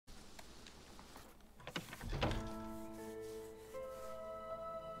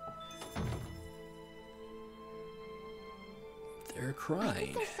crying. I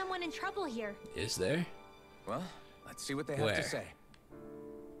think there's someone in trouble here. Is there? Well, let's see what they have to say.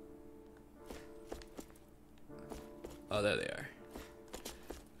 Oh, there they are.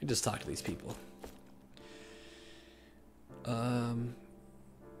 We just talk to these people.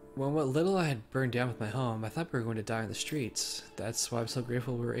 Well, what little I had burned down with my home, I thought we were going to die on the streets. That's why I'm so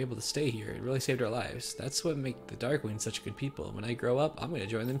grateful we were able to stay here. It really saved our lives. That's what makes the Darkwing such good people. When I grow up, I'm going to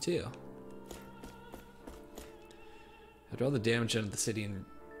join them too. After all the damage done to the city and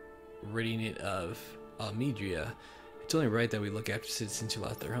ridding it of Almedria, it's only right that we look after citizens who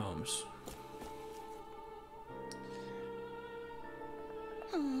lost their homes.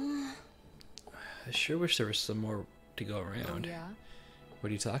 I sure wish there was some more to go around. Oh, yeah? What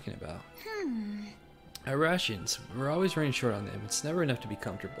are you talking about? Our rations. We're always running short on them. It's never enough to be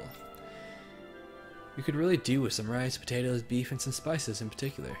comfortable. We could really do with some rice, potatoes, beef, and some spices in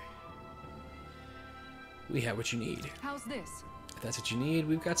particular. We have what you need. How's this? If that's what you need,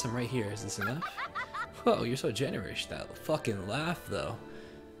 we've got some right here. Is this enough? Whoa, you're so generous. That fucking laugh, though.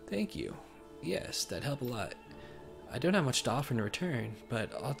 Thank you. Yes, that'd help a lot. I don't have much to offer in return,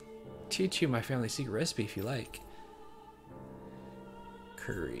 but I'll teach you my family's secret recipe if you like.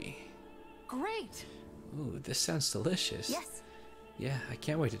 Curry. Great! Ooh, this sounds delicious. Yes. Yeah, I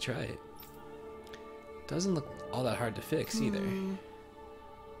can't wait to try it. Doesn't look all that hard to fix either.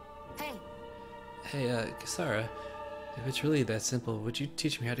 Hey. Hey, Saar, if it's really that simple, would you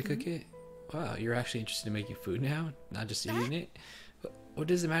teach me how to cook it? Wow, you're actually interested in making food now, not just eating it? What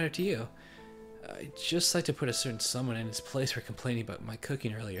does it matter to you? I'd just like to put a certain someone in his place for complaining about my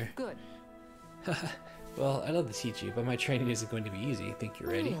cooking earlier. Good. Well, I'd love to teach you, but my training isn't going to be easy. Think you're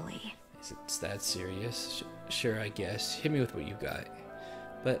ready? Really? Is it that serious? Sure, I guess. Hit me with what you got.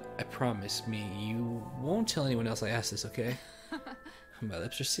 But I promise me, you won't tell anyone else I asked this, okay? My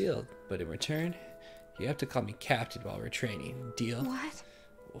lips are sealed, but in return, you have to call me Captain while we're training. Deal? What?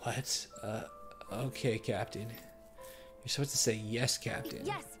 What? Okay, Captain. You're supposed to say yes, Captain.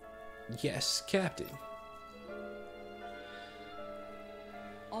 Yes. Yes, Captain.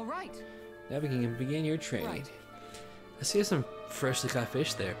 All right. Now we can begin your training. Right. I see some freshly caught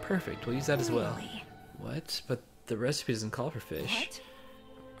fish there. Perfect. We'll use that as well. Really? What? But the recipe doesn't call for fish. What?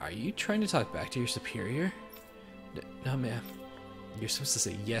 Are you trying to talk back to your superior? No, ma'am. You're supposed to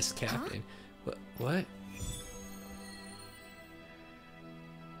say yes, Captain. What?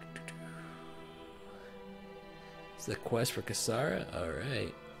 It's the quest for Kasara?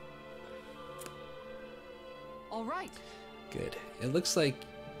 Alright. All right. Good. It looks like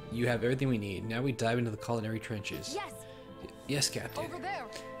you have everything we need. Now we dive into the culinary trenches. Yes. Yes, Captain. Over there.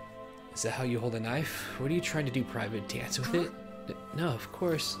 Is that how you hold a knife? What are you trying to do, Private? Dance with it? No, of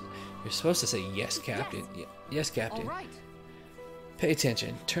course. You're supposed to say yes, Captain. Yes, Captain. All right. Pay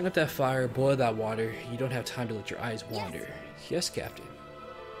attention. Turn up that fire, boil that water. You don't have time to let your eyes wander. Yes, Captain.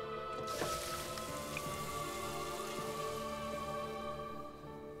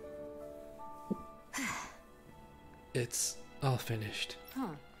 It's all finished. Huh.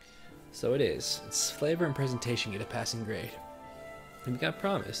 So it is. Its flavor and presentation get a passing grade. And we got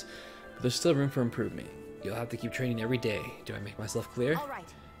promise, but there's still room for improvement. You'll have to keep training every day. Do I make myself clear? All right.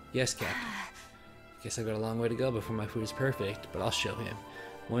 Yes, Captain. Guess I've got a long way to go before my food is perfect, but I'll show him.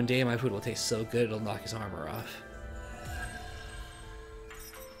 One day my food will taste so good it'll knock his armor off.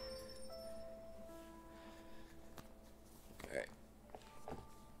 Alright.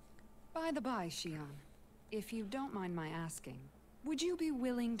 By the by, Shion, if you don't mind my asking, would you be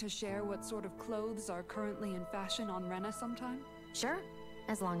willing to share what sort of clothes are currently in fashion on Rena sometime? Sure.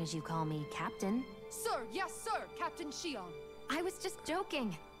 As long as you call me Captain. Sir, yes, sir, Captain Shion. I was just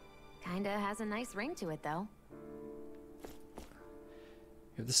joking. Kinda has a nice ring to it, though.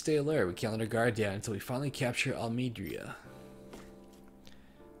 We have to stay alert. We can't let our guard down until we finally capture Almedria.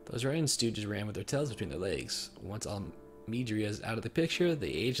 Those Ryan stooges ran with their tails between their legs. Once Almedria is out of the picture,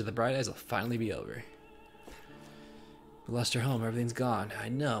 the age of the bright eyes will finally be over. We lost our home, everything's gone. I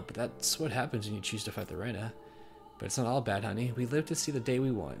know, but that's what happens when you choose to fight the Rhina. But it's not all bad, honey. We live to see the day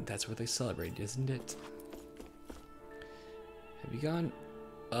we won. That's what they celebrate, isn't it? Have you gone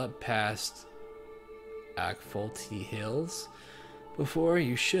up past Akfolti Hills? Before,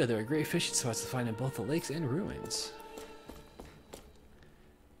 you should. There are great fishing spots to find in both the lakes and ruins.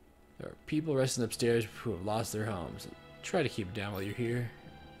 There are people resting upstairs who have lost their homes. Try to keep it down while you're here.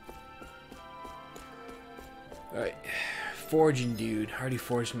 Alright. Forging, dude. I already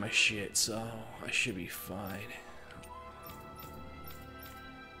forged my shit, so I should be fine.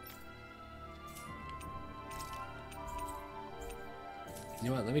 You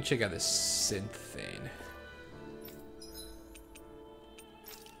know what? Let me check out this synth thing.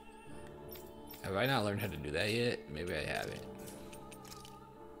 Have I not learned how to do that yet? Maybe I haven't.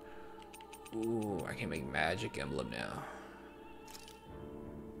 Ooh, I can make magic emblem now.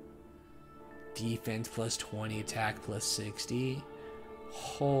 Defense plus 20, attack plus 60.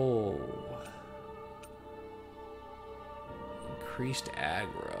 Oh. Increased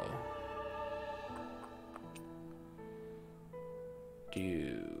aggro.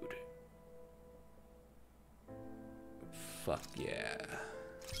 Dude. Fuck yeah.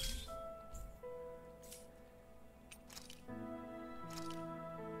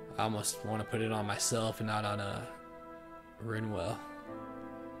 I almost want to put it on myself and not on a Rinwell.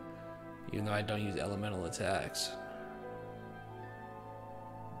 Even though I don't use elemental attacks.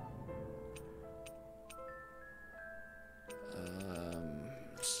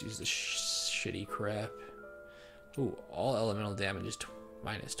 Let's use the shitty crap. Ooh, all elemental damage is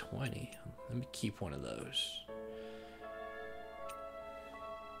minus 20. Let me keep one of those.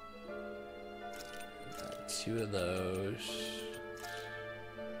 Got 2 of those.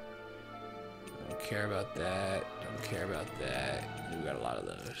 Don't care about that. Don't care about that. We got a lot of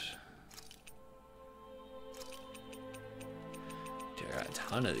those. Dude, I got a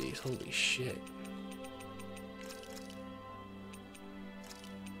ton of these. Holy shit.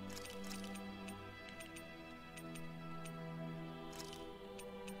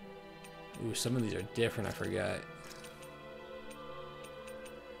 Ooh, some of these are different, I forgot.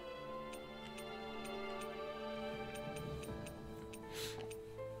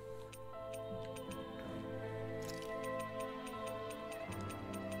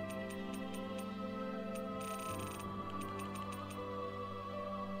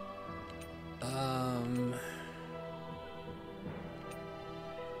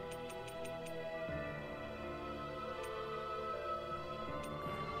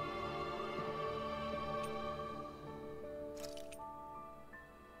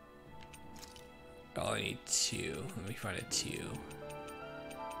 Oh, I need 2. Let me find a 2.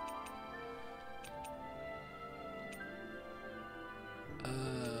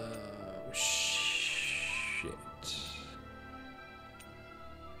 Shit.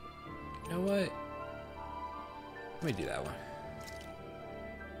 You know what? Let me do that one.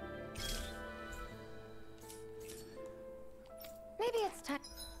 Maybe it's time.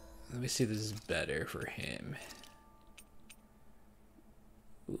 Let me see if this is better for him.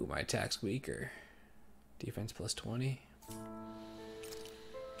 Ooh, my attack's weaker. Defense plus 20.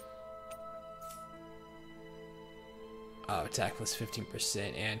 Oh, attack plus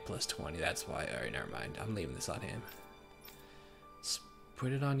 15% and plus 20. That's why. Alright, never mind. I'm leaving this on him. Let's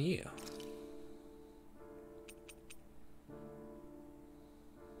put it on you.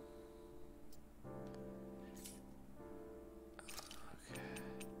 Okay.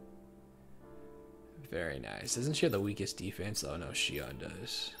 Very nice. Doesn't she have the weakest defense? Oh no, Shion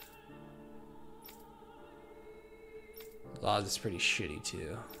does. Laws is pretty shitty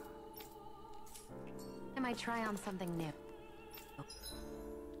too. I might try on something new.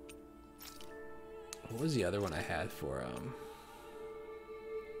 What was the other one I had for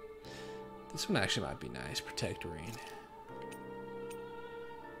this one actually might be nice. Protect Rain.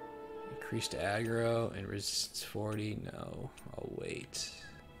 Increased aggro and resistance 40. No, I'll wait.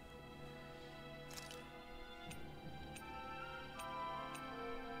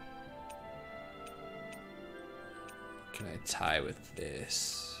 Can I tie with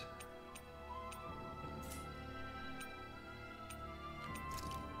this?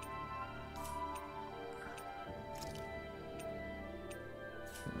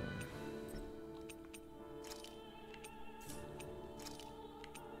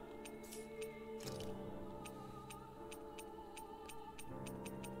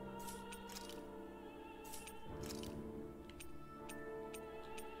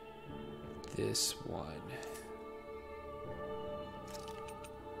 This one.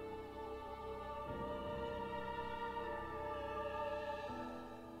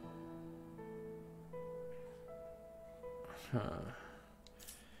 Huh.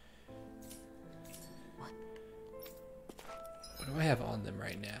 What do I have on them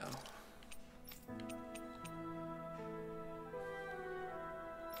right now?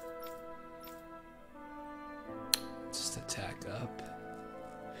 Just attack up.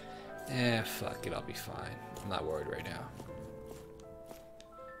 Eh, fuck it, I'll be fine. I'm not worried right now.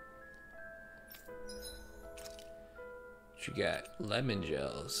 What you got? Lemon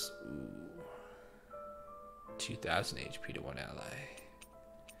gels. Ooh. 2000 HP to one ally.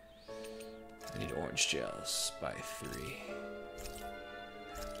 I need orange gels by 3.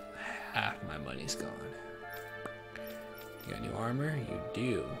 Half my money's gone. You got new armor? You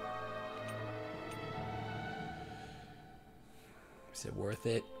do. Is it worth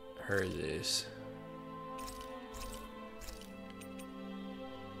it? Hers is.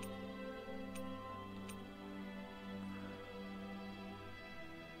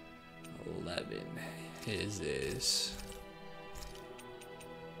 11. His is...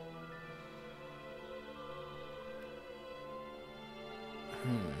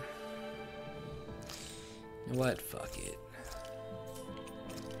 You know what? Fuck it.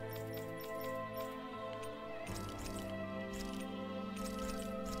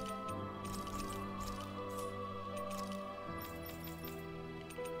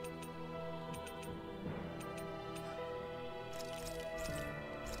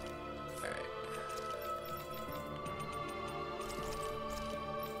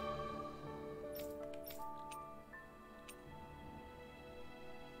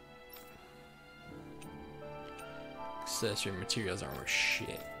 Accessory materials aren't worth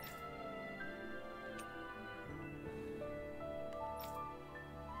shit.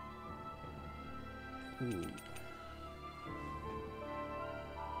 Ooh.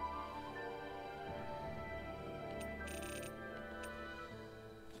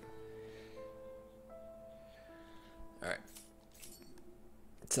 Alright.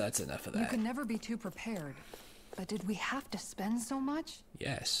 So that's enough of that. You can never be too prepared. But did we have to spend so much?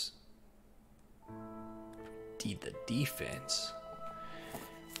 Yes. The defense.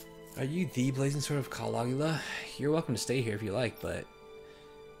 Are you the blazing sword of Caligula? You're welcome to stay here if you like, but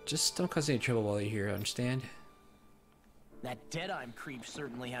just don't cause any trouble while you're here, understand? That Deadeye creep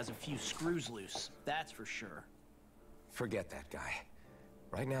certainly has a few screws loose, that's for sure. Forget that guy.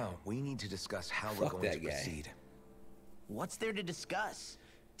 Right now, we need to discuss how we're going to proceed. What's there to discuss?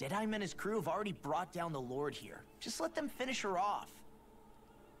 Deadeye and his crew have already brought down the Lord here. Just let them finish her off.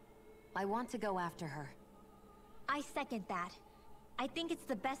 I want to go after her. I second that. I think it's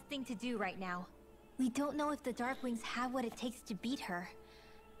the best thing to do right now. We don't know if the Darkwings have what it takes to beat her.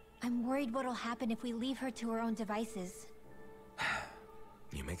 I'm worried what'll happen if we leave her to her own devices.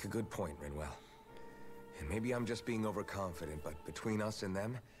 You make a good point, Rinwell. And maybe I'm just being overconfident, but between us and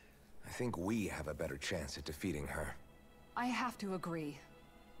them, I think we have a better chance at defeating her. I have to agree.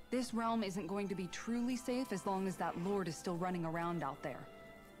 This realm isn't going to be truly safe as long as that Lord is still running around out there.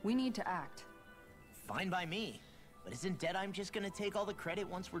 We need to act. Fine by me. But isn't Deadeye just gonna take all the credit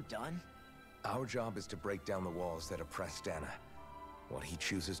once we're done? Our job is to break down the walls that oppress Dana. What he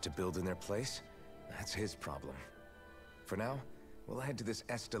chooses to build in their place, that's his problem. For now, we'll head to this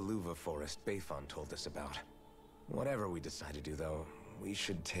Estaluva forest Bayfon told us about. Whatever we decide to do, though, we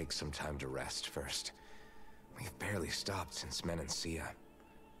should take some time to rest first. We've barely stopped since Menancia.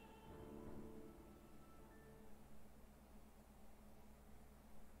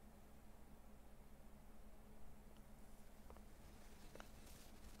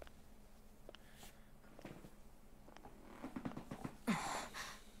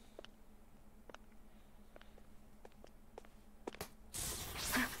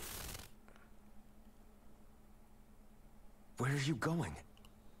 Where are you going?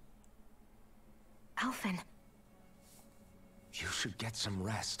 Alphen. You should get some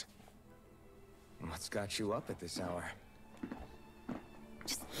rest. What's got you up at this hour?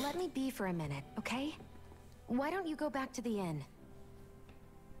 Just let me be for a minute, okay? Why don't you go back to the inn?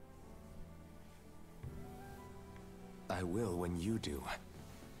 I will when you do.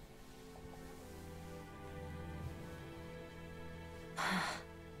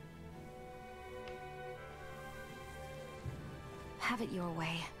 Have it your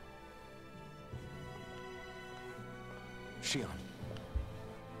way. Shion.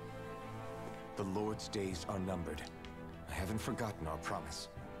 The Lord's days are numbered. I haven't forgotten our promise.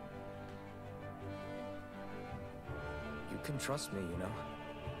 You can trust me, you know.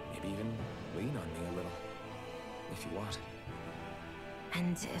 Maybe even lean on me a little. If you want.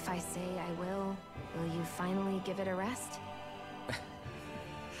 And if I say I will you finally give it a rest?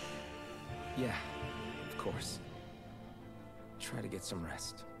 Yeah, of course. Try to get some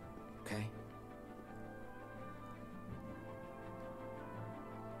rest, okay?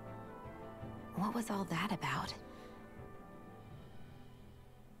 What was all that about?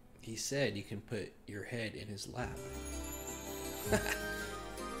 He said you can put your head in his lap.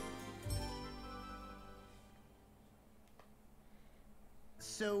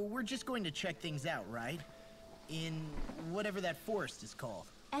 So we're just going to check things out, right? In whatever that forest is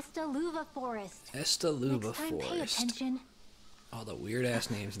called. Estaluva Forest. Estaluva Next time, Forest. pay attention. All the weird ass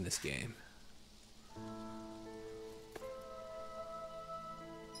names in this game.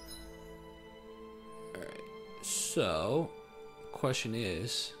 Alright, so, question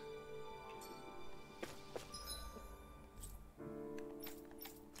is...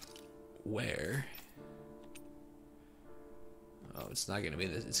 where? Oh, it's not gonna be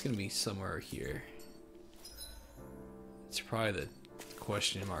this, it's gonna be somewhere here. It's probably the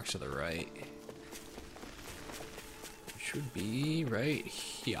question marks to the right. Should be right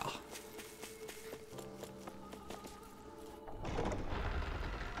here.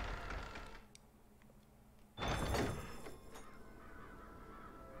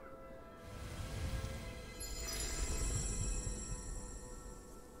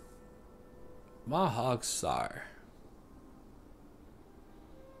 Mahag Saar.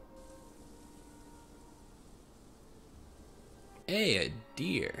 Hey, a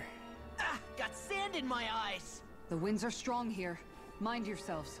deer. Ah, got sand in my eyes. The winds are strong here. Mind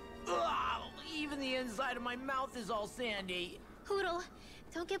yourselves. Ugh, even the inside of my mouth is all sandy. Hoodle,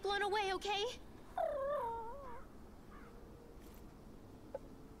 don't get blown away, okay?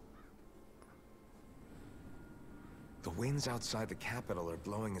 The winds outside the capital are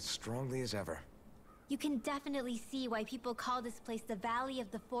blowing as strongly as ever. You can definitely see why people call this place the Valley of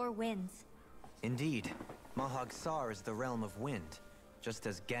the Four Winds. Indeed. Mahag Saar is the realm of wind, just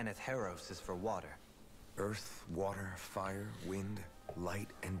as Ganeth Heros is for water. Earth, water, fire, wind, light,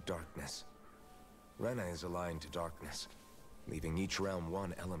 and darkness. Rena is aligned to darkness, leaving each realm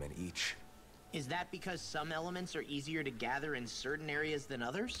one element each. Is that because some elements are easier to gather in certain areas than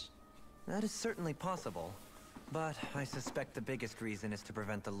others? That is certainly possible, but I suspect the biggest reason is to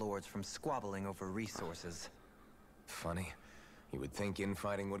prevent the lords from squabbling over resources. Funny. You would think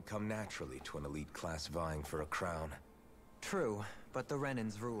infighting would come naturally to an elite class vying for a crown. True, but the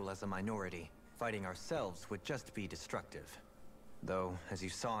Renans rule as a minority. Fighting ourselves would just be destructive. Though, as you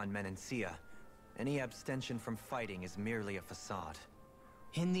saw in Menancia, any abstention from fighting is merely a facade.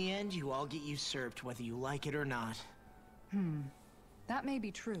 In the end, you all get usurped whether you like it or not. That may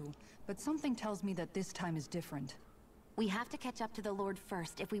be true, but something tells me that this time is different. We have to catch up to the Lord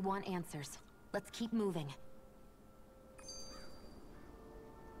first if we want answers. Let's keep moving.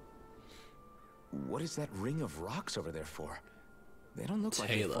 What is that ring of rocks over there for? They don't look like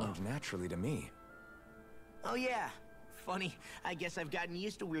they formed naturally to me. Oh yeah. Funny, I guess I've gotten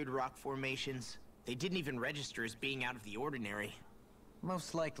used to weird rock formations. They didn't even register as being out of the ordinary.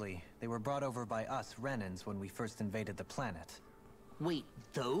 Most likely, they were brought over by us Renans when we first invaded the planet. Wait,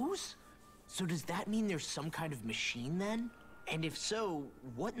 those? So does that mean there's some kind of machine then? And if so,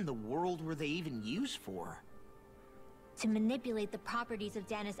 what in the world were they even used for? To manipulate the properties of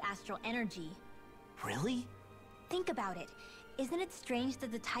Dana's astral energy. Really? Think about it. Isn't it strange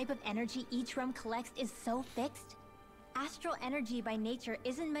that the type of energy each realm collects is so fixed? Astral energy by nature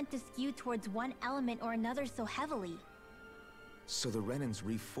isn't meant to skew towards one element or another so heavily. So the Renans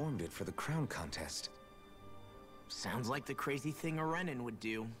reformed it for the crown contest. Sounds like the crazy thing a Renan would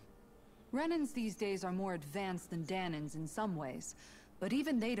do. Renans these days are more advanced than Danans in some ways, but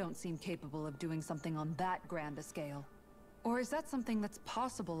even they don't seem capable of doing something on that grand a scale. Or is that something that's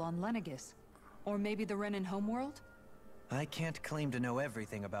possible on Lenegis? Or maybe the Renan homeworld? I can't claim to know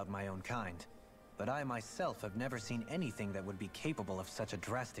everything about my own kind, but I myself have never seen anything that would be capable of such a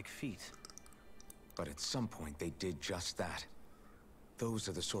drastic feat. But at some point they did just that. Those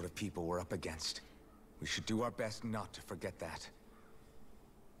are the sort of people we're up against. We should do our best not to forget that.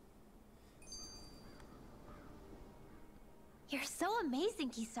 You're so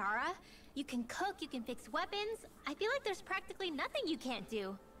amazing, Kisara. You can cook, you can fix weapons. I feel like there's practically nothing you can't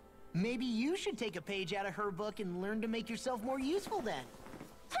do. Maybe you should take a page out of her book and learn to make yourself more useful then.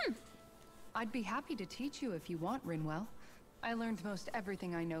 I'd be happy to teach you if you want, Rinwell. I learned most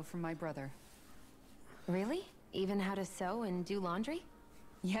everything I know from my brother. Really? Even how to sew and do laundry?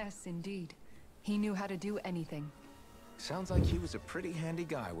 Yes, indeed. He knew how to do anything. Sounds like he was a pretty handy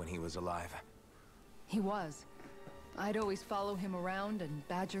guy when he was alive. He was. I'd always follow him around and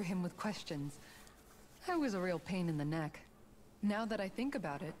badger him with questions. I was a real pain in the neck. Now that I think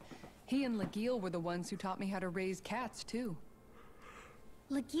about it, he and Legil were the ones who taught me how to raise cats, too.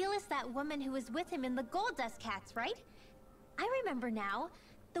 Legil is that woman who was with him in the Gold Dust Cats, right? I remember now.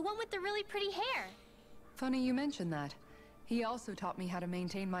 The one with the really pretty hair. Funny you mention that. He also taught me how to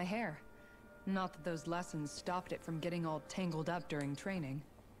maintain my hair. Not that those lessons stopped it from getting all tangled up during training.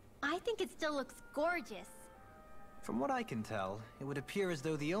 I think it still looks gorgeous. From what I can tell, it would appear as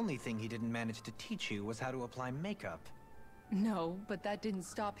though the only thing he didn't manage to teach you was how to apply makeup. No, but that didn't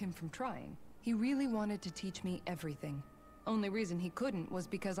stop him from trying. He really wanted to teach me everything. Only reason he couldn't was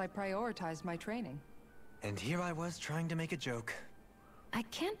because I prioritized my training. And here I was trying to make a joke. I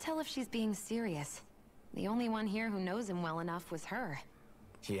can't tell if she's being serious. The only one here who knows him well enough was her.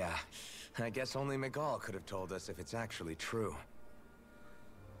 Yeah, I guess only Miguel could have told us if it's actually true.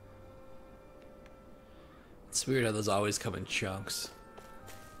 It's weird how those always come in chunks.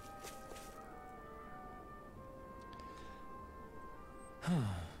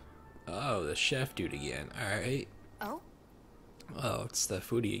 Oh, the chef dude again. Alright. Oh? Oh, it's the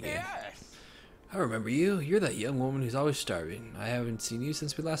foodie again. Yes! I remember you. You're that young woman who's always starving. I haven't seen you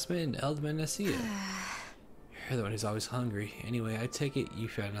since we last met in Menancia. You're the one who's always hungry. Anyway, I take it you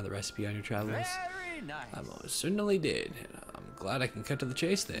found another recipe on your travels. Very nice. I most certainly did. I'm glad I can cut to the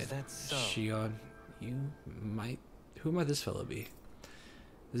chase then. Is that so? Shion, you might... Who might this fellow be?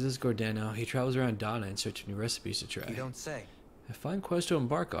 This is Gordano. He travels around Donna in search of new recipes to try. You don't say. A fine quest to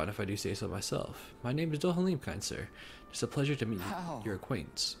embark on, if I do say so myself. My name is Dohalim, kind sir. It's a pleasure to meet your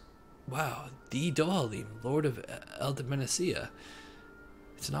acquaintance. Wow, the Dohalim, Lord of Eldemenesia.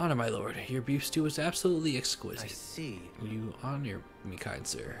 It's an honor, my lord. Your beef stew is absolutely exquisite. I see. You honor me, kind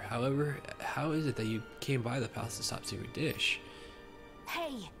sir. However, how is it that you came by the palace's top secret dish?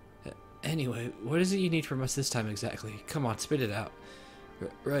 Hey! Anyway, what is it you need from us this time exactly? Come on, spit it out.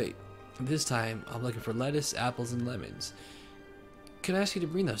 Right. This time, I'm looking for lettuce, apples, and lemons. Could I ask you to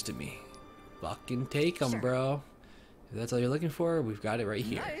bring those to me? Fucking take them, bro. If that's all you're looking for, we've got it right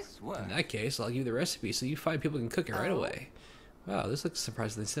here. Nice work. In that case, I'll give you the recipe so you find people who can cook it right away. Wow, this looks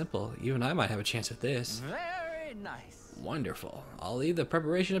surprisingly simple. Even I might have a chance with this. Very nice. Wonderful. I'll leave the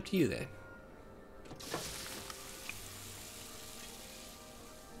preparation up to you then.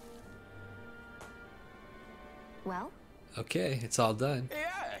 Well? Okay, it's all done.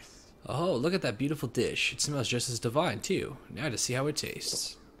 Yes. Oh, look at that beautiful dish. It smells just as divine, too. Now to see how it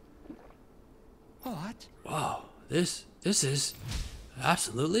tastes. What? Wow, this is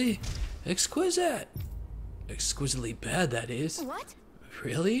absolutely exquisite. Exquisitely bad, that is. What?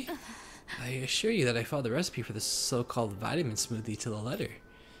 Really? I assure you that I followed the recipe for this so-called vitamin smoothie to the letter.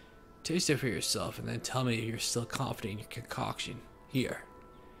 Taste it for yourself and then tell me if you're still confident in your concoction. Here.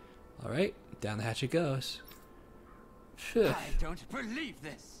 Alright, down the hatch it goes. Phew. I don't believe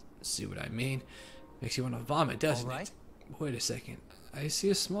this. See what I mean? Makes you want to vomit, doesn't All right. it? Wait a second. I see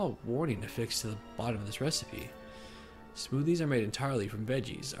a small warning affixed to the bottom of this recipe. Smoothies are made entirely from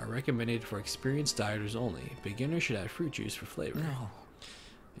veggies, are recommended for experienced dieters only. Beginners should add fruit juice for flavor. No.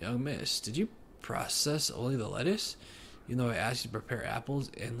 Young miss, did you process only the lettuce? Even though I asked you to prepare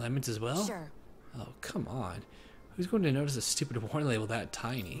apples and lemons as well? Sure. Oh, come on. Who's going to notice a stupid warning label that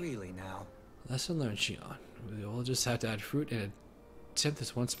tiny? Really now. Lesson learned, Shion. We'll just have to add fruit and attempt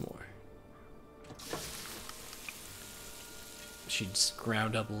this once more. She just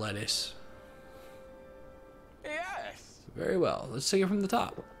ground up lettuce. Yes. Very well. Let's take it from the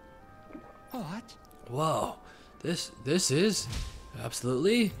top. What? Whoa. This is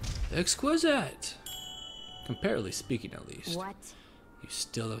absolutely exquisite. Comparatively speaking, at least. What? You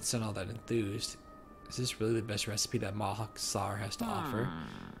still don't sound all that enthused. Is this really the best recipe that Mahag Saar has to offer?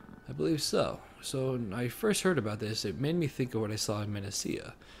 I believe so. So when I first heard about this, it made me think of what I saw in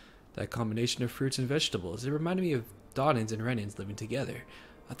Menesia. That combination of fruits and vegetables. It reminded me of Dawnins and Renins living together.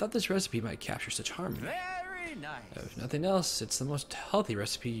 I thought this recipe might capture such harmony. Very nice. If nothing else, it's the most healthy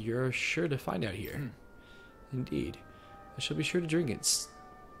recipe you're sure to find out here. Indeed. I shall be sure to drink it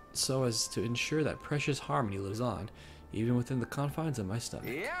so as to ensure that precious harmony lives on, even within the confines of my stomach.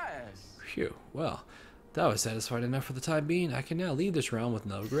 Yes. Phew, well, that was satisfied enough for the time being. I can now leave this realm with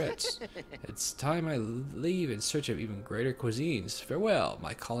no regrets. It's time I leave in search of even greater cuisines. Farewell,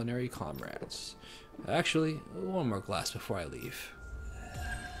 my culinary comrades. Actually, one more glass before I leave.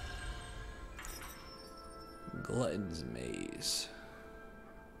 Glutton's Maze.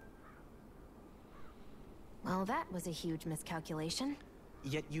 Well, that was a huge miscalculation.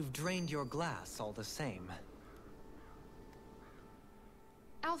 Yet you've drained your glass all the same.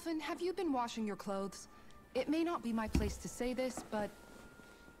 Alphen, have you been washing your clothes? It may not be my place to say this, but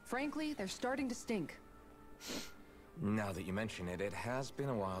frankly, they're starting to stink. Now that you mention it, it has been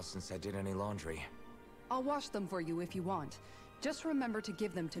a while since I did any laundry. I'll wash them for you if you want. Just remember to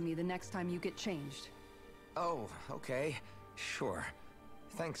give them to me the next time you get changed. Oh, okay. Sure.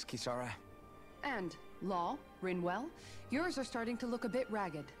 Thanks, Kisara. And, Law, Rinwell, yours are starting to look a bit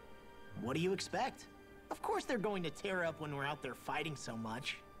ragged. What do you expect? Of course they're going to tear up when we're out there fighting so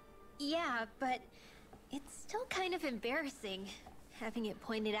much. Yeah, but it's still kind of embarrassing having it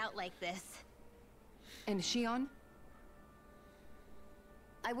pointed out like this. And Shion?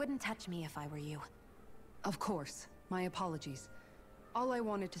 I wouldn't touch me if I were you. Of course. My apologies. All I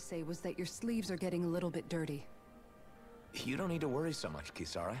wanted to say was that your sleeves are getting a little bit dirty. You don't need to worry so much,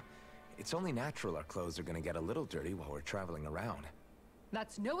 Kisara. It's only natural our clothes are gonna get a little dirty while we're traveling around.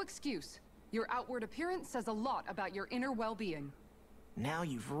 That's no excuse. Your outward appearance says a lot about your inner well-being. Now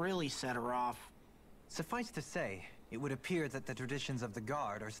you've really set her off. Suffice to say, it would appear that the traditions of the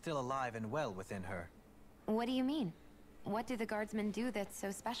Guard are still alive and well within her. What do you mean? What do the guardsmen do that's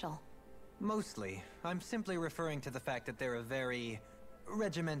so special? Mostly, I'm simply referring to the fact that they're a very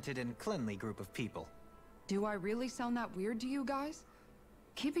regimented and cleanly group of people. Do I really sound that weird to you guys?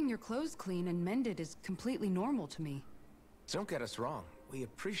 Keeping your clothes clean and mended is completely normal to me. Don't get us wrong. We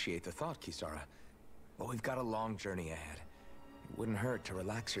appreciate the thought, Kisara. But we've got a long journey ahead. It wouldn't hurt to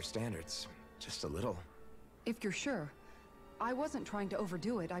relax your standards. Just a little. If you're sure. I wasn't trying to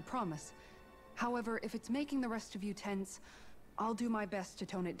overdo it, I promise. However, if it's making the rest of you tense, I'll do my best to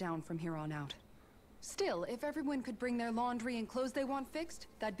tone it down from here on out. Still, if everyone could bring their laundry and clothes they want fixed,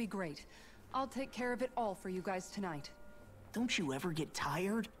 that'd be great. I'll take care of it all for you guys tonight. Don't you ever get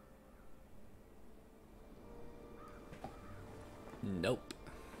tired? Nope.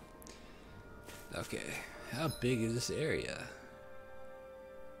 Okay, how big is this area?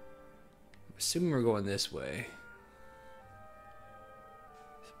 I'm assuming we're going this way.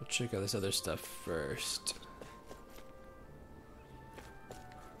 So we'll check out this other stuff first.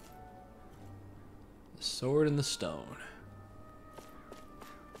 The sword and the stone.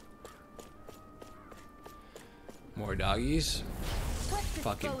 More doggies.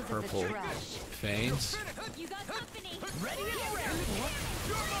 Fucking purple fangs. You got company. Ready and ready.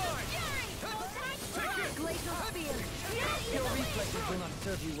 You're mine! Take it! Glacial spear. Your reflexes will not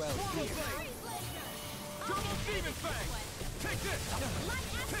serve you well here. Double demon fang! Take this!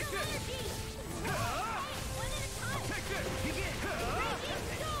 Take this! Take this!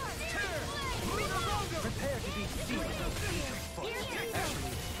 Prepare to be sealed.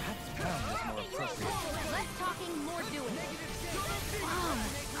 Perhaps pound is more appropriate. Less talking, more doing.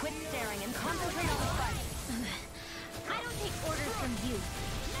 Quit staring and concentrate on the fight. I don't take orders from you.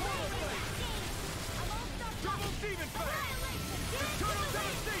 Double demon fang! Eternal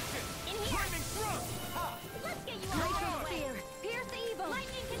devastation! In here. Lightning thrust! Let's get you out Glacial of the way. spear. Pierce evil.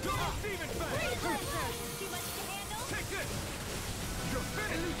 Lightning Double control. demon fang! Too much to handle. Take this! You're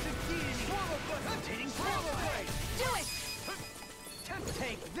finished! Swallow blade! Swallow blade! Do it.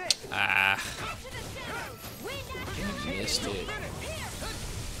 Take this! Ah, To the shadows. Wind action. missed it.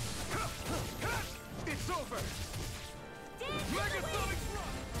 It's over! Dance in the Megasonic wind.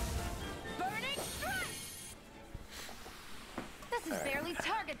 thrust! Burning strike. This is barely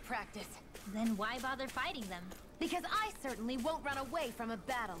target practice. Then why bother fighting them? Because I certainly won't run away from a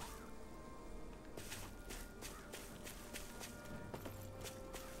battle.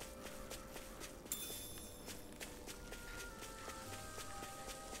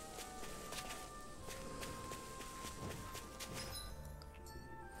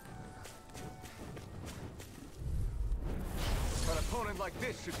 An opponent like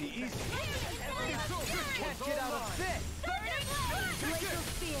this should be easy. It's over! Can't get out of this! Glacial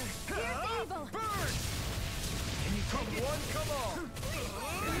spear. Pierce evil. Burn! Can you come one? Come on!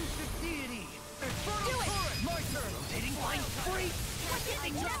 Elusive deity! Infernal current! My turn! Rotating line free!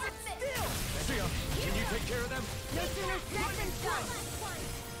 Sia, can you take care of them? No sooner said than done.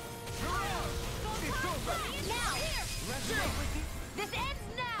 It's over! Now. This ends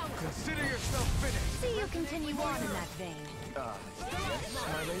now. Consider yourself finished. See you continue on in that vein. Yes,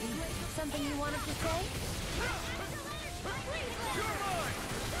 my lady? Something you wanted to say? You're mine!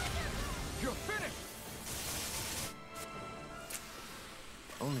 You're finished!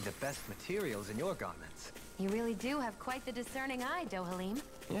 Only the best materials in your garments. You really do have quite the discerning eye, Dohalim.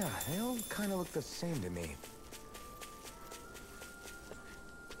 Yeah, they all kind of look the same to me.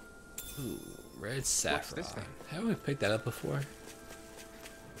 Ooh, red saffron. this thing? Haven't we picked that up before?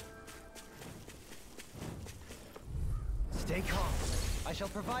 Stay calm. I shall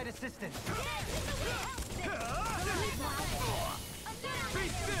provide assistance. Be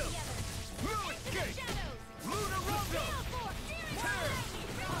still! No escape! Lunar Rondo!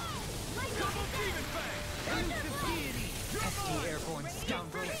 Double demon fang! Elusive deity! Pesky airborne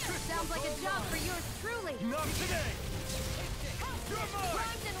scoundrel. Sounds like a job for yours truly. Not today! You're mine!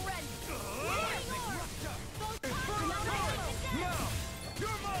 Primed and ready. Infernal current! Now!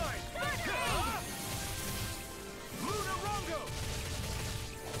 You're mine! Lunar Rondo!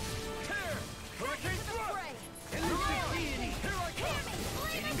 Tear! Hurricane thrust! Elusive deity! Here I come!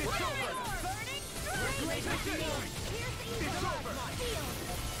 It's over! Take this! It's over!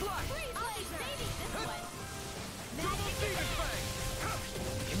 Slash! Double demon fang!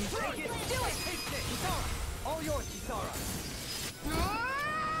 Can you take it? Do it. Take this! Kisara! All yours, Kisara!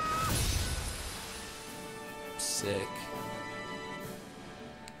 Sick.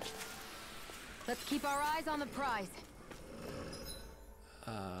 Let's keep our eyes on the prize.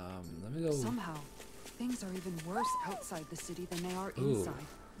 Let me go. Somehow, things are even worse outside the city than they are Ooh. inside.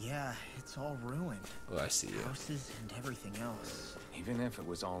 Yeah, it's all ruined. Oh, I see you. Houses and everything else. Even if it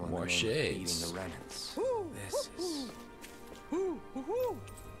was all in More the name shades. of feeding the Renans. This is...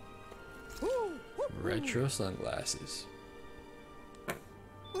 Retro sunglasses.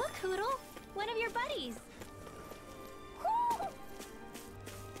 Look, Hoodle. One of your buddies.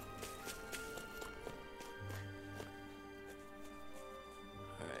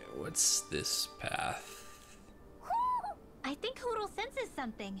 Alright, what's this path? I think Hoodle senses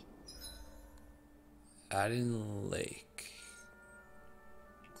something. Adding Lake.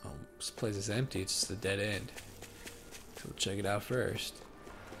 Oh, this place is empty. It's just a dead end. So we'll check it out first.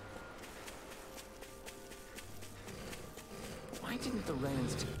 Why didn't the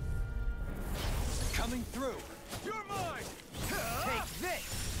Renans do... Coming through! You're mine! Take this!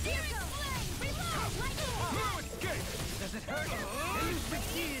 Does it hurt?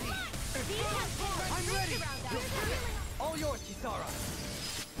 I'm ready! All yours, Kisara!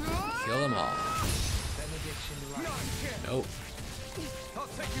 Kill them all. Benediction light. Nope. I'll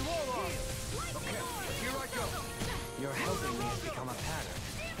take you all on! Okay, here I go! Your helping me has become a pattern.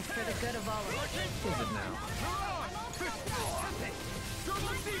 It's for the good of all of us. Is it now?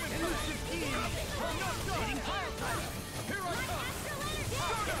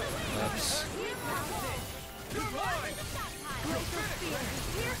 Oops.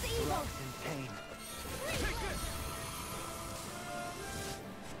 In pain.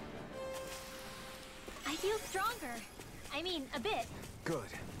 I feel stronger. I mean, a bit.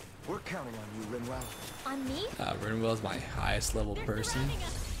 Good. We're counting on you, Rinwell. On me? Rinwell's my highest level person.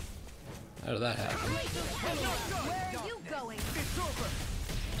 How did that happen? Where are you going? It's over!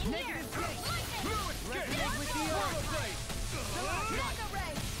 In here! Resonate with the Mega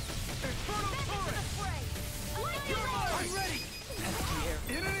ray! I'm ready!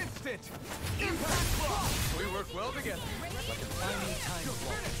 In an instant! Impact block! We work well together. Like a tiny time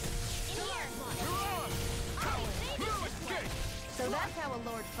walk. So that's how a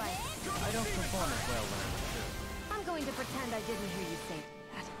lord fights. I don't perform as well when I'm true. I'm going to pretend I didn't hear you say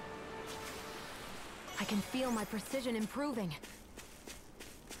that. I can feel my precision improving.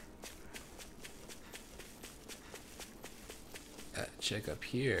 Check up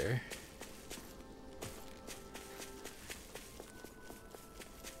here.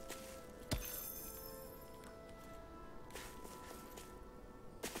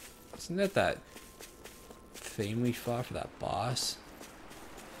 Isn't that thing we fought for that boss?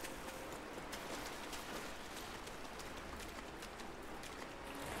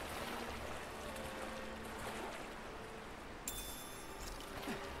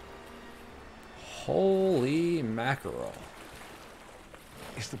 Holy mackerel.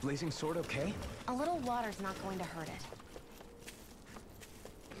 Is the blazing sword okay? A little water's not going to hurt it.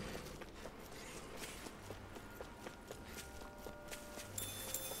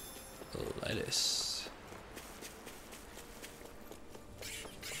 Lettuce.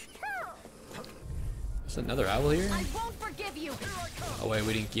 Is another owl here? I won't forgive you! Oh wait,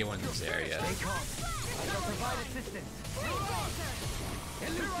 we didn't get one in this area. I shall provide assistance.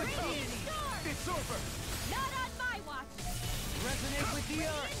 It's over! Not on my watch! Resonate with the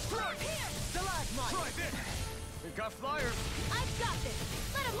earth. Stalagmite! Try this! We've got flyers! I've got this!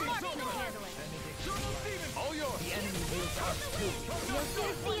 Let him mark can handle it! All yours! The enemy wields us too. You'll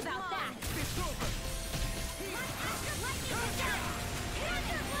soon see about that! It's over!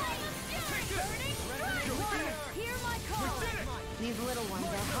 Hear my call! These little ones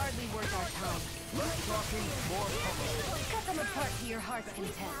are hardly worth our time. Less talking, more pummeling. Cut them apart to your heart's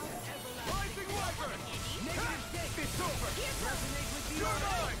content. Rising weapon! It's over! Resonate with the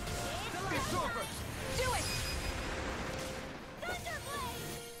earth! It's over! Do it!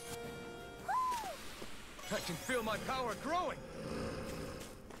 I can feel my power growing!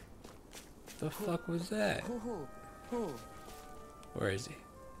 The fuck was that? Who? Where is he?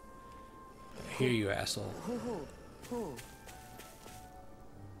 I hear you, asshole. Who?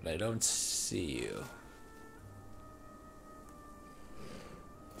 But I don't see you.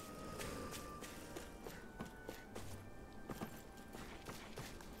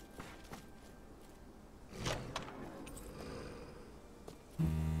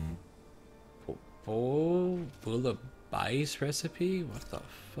 Oh, Bouillabaisse recipe? What the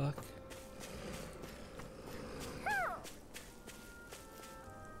fuck?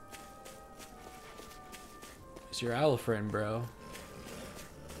 It's your owl friend, bro.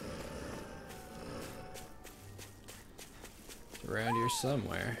 It's around here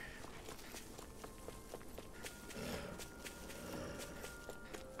somewhere.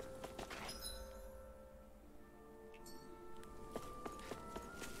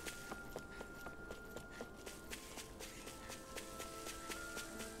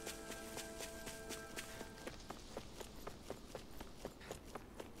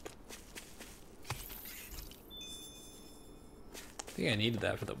 I think I needed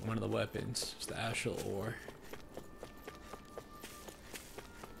that for one of the weapons. It's the astral ore.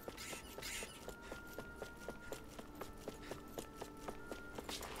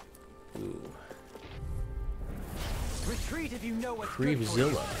 Ooh. Retreat if you know what's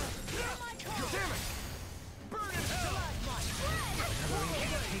Creepzilla.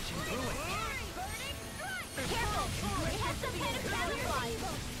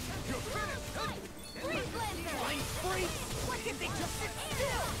 Freeze Lancer! Flying freeze! What did they just sit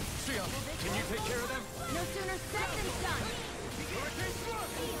still? Sia, can you take care of them? No sooner said than done!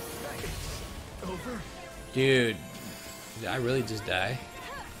 Over? Dude, did I really just die?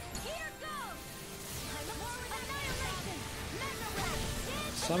 Here goes! Annihilation!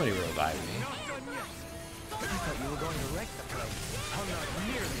 Somebody revived me. I thought you were going to wreck the place. I'm not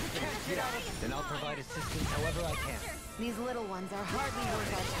nearly finished yet. Then I'll provide assistance however I can. These little ones are hardly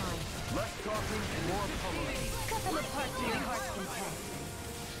worth our time. Less talking and more pummeling. Cut them apart to your heart's content.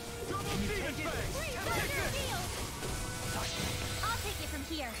 I'll take it from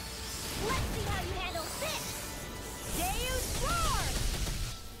here. Let's see how you handle this! Deus Roar!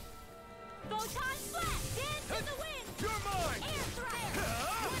 Photon Blast! Dance in the wind! You're mine! Air Thrust!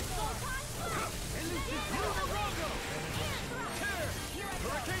 Photon Blast!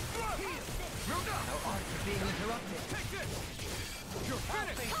 Hurricane thrust! Our arts are being interrupted. Take this! You're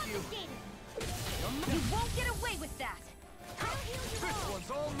finished! Confiscated! You won't get away with that! I'll heal you This all! one's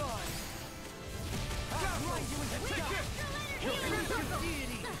all mine! Take this!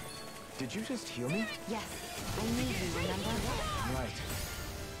 Did you just heal me? Yes, I need you, remember? Right.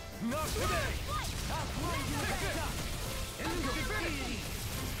 Not today!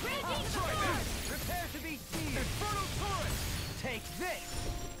 Raging Prepare to be seized! Infernal Torrent! Take this!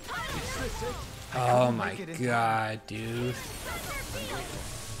 Is this it? Oh my god, dude. Thunder Field!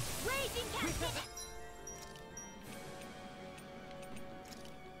 Raging Casket!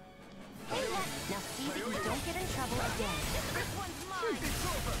 Hey, now see that you don't get in trouble again. This one's mine! It's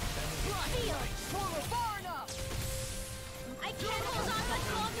over! Field! Far enough! I can't hold on much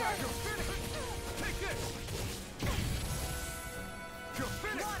longer! You're finished! Take this! You're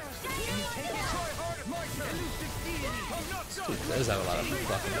finished! Take it! Try harder! My turn! I'm not done! Dude, those have a lot of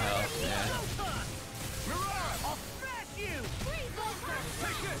fucking health, man. Mirage! I'll smash you! Freeze Lancer!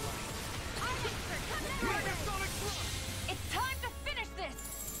 Take this! Megasonic thrust! It's time to finish this!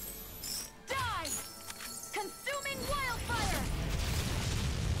 Die! Consuming wildfire!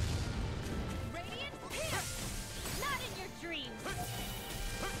 Radiant Pierce! Not in your dreams!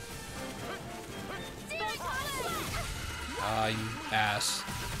 Ah, you ass.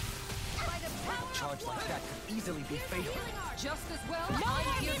 Charge like that could easily be fatal. Just as well, No I'm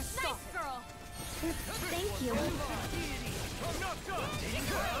more here to Miss stop. Nice Girl! Thank you. I'm not done!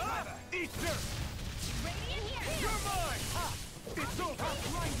 Eat dirt! Radiant here! You're mine! It's over! I'll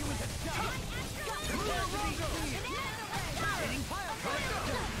grind you into dust!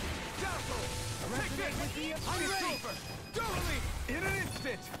 Dazzle! Take this! It's over! Totally! In an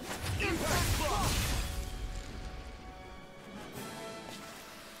instant! Impact block!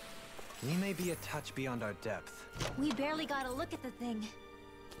 We may be a touch beyond our depth. We barely got a look at the thing.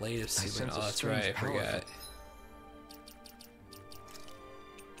 Blade of I Super. sense Oh, a that's strange right. I power. forgot.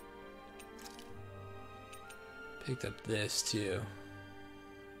 Picked up this too.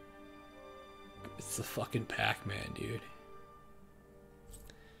 It's the fucking Pac-Man, dude.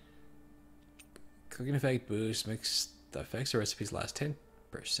 Cooking effect boost makes the effects of recipes last 10%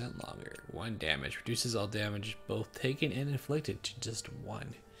 longer. 1 damage reduces all damage both taken and inflicted to just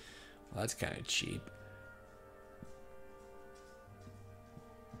 1. Well, that's kind of cheap.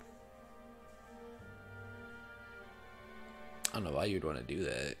 I don't know why you'd want to do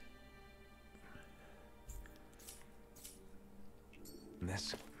that.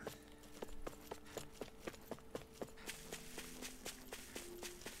 This.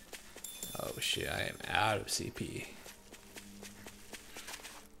 Oh shit, I am out of CP.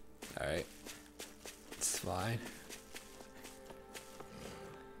 Alright. It's fine.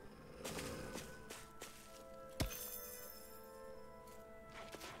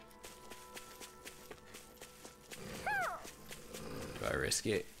 Do I risk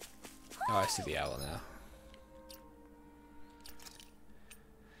it? Oh, I see the owl now.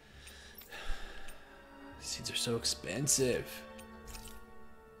 Seeds are so expensive.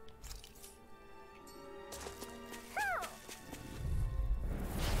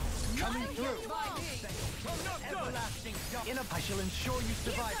 Coming through! Everlasting I shall ensure you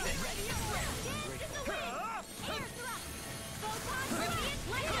survive this.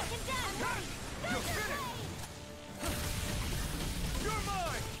 You're finished! You're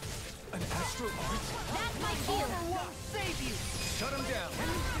mine! An astral art? That's my field! Won't save you! Shut him down!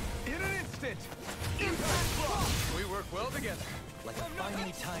 In an instant! Impact block! We work well together. Like a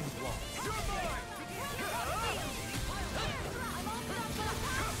finely timed wall. You're mine!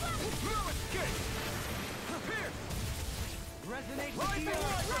 No escape! Here! Resonate Rise with the and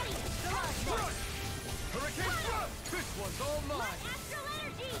earth! run! Hurricane thrust! This one's all mine! Astral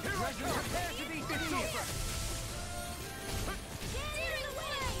energy! Here I come! Prepare to be It's seized! over! Steering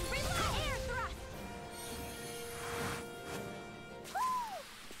away! Air thrust!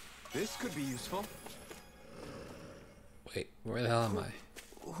 This could be useful. Wait, where the hell am I?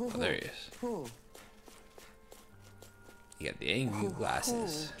 Oh, there he is. You got the angry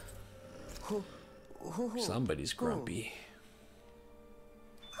glasses. Somebody's grumpy.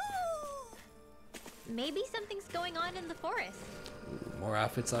 Maybe something's going on in the forest. Ooh, more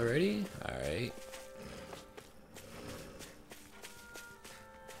outfits already? Alright.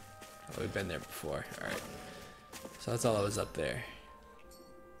 Oh, we've been there before. Alright. So that's all that was up there.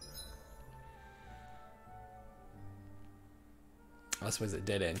 Oh, this was a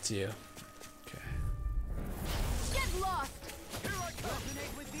dead end too. Okay. Get lost! Here I come!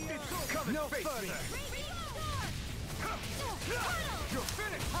 It's coming no further! You're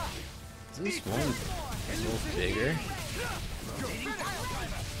finished! Is this one a little bigger? You're finished!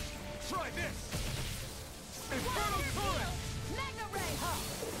 Try this! Inferno current! Mega ray!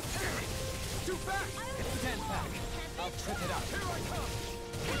 Too fast! It's 10 pack. I'll trip it up. Here I come!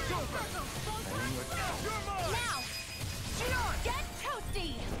 It's over! You're mine! Now! Get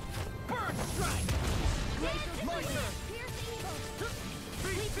toasty! Burn strike! Glacier My turn! Here's the evil!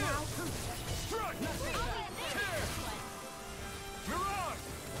 Be still! Strike! Tear! Mirage!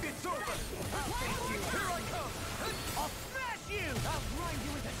 It's over! Here I come! I'll smash you! I'll grind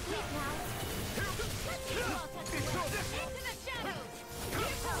you with a Sleep now! It's over! Into the shadows!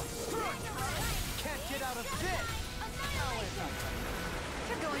 Here goes! Mega ray! Can't get out of this!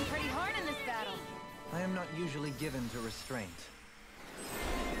 You're going pretty hard in this battle. I am not usually given to restraint.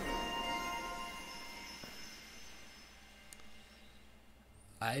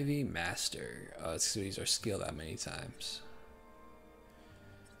 Ivy Master. Oh, it's because we use our skill that many times.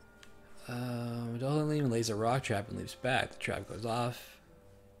 Dolan lays a rock trap and leaps back. The trap goes off.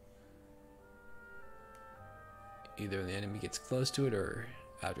 Either when the enemy gets close to it or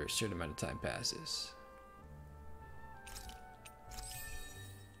after a certain amount of time passes.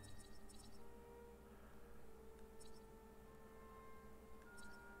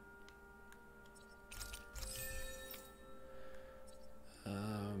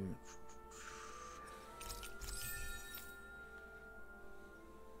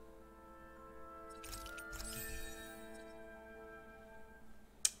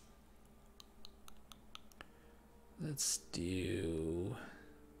 Let's do...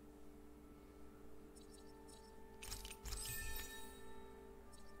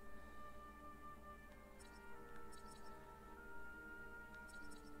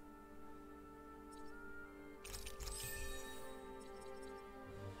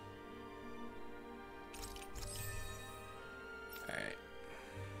 All right.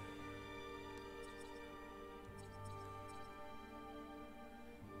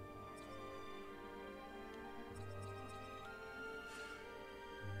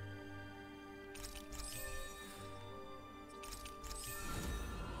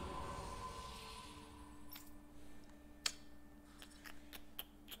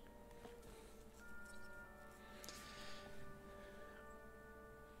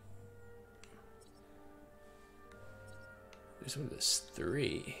 There's one of this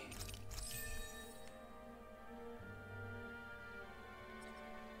 3.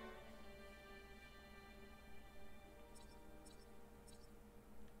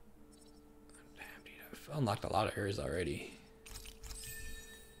 Damn, dude, I've unlocked a lot of hers already.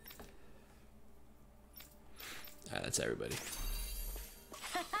 Alright, that's everybody.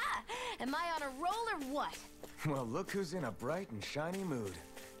 Am I on a roll or what? Well, look who's in a bright and shiny mood.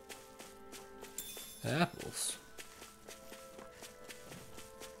 Apples.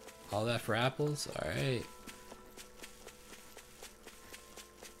 All that for apples? Alright.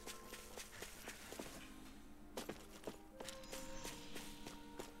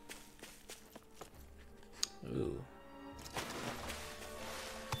 Ooh.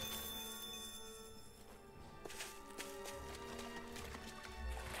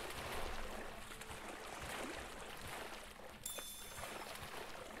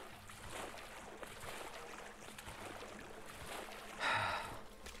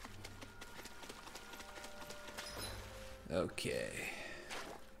 Okay.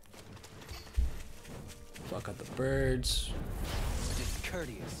 Fuck up the birds.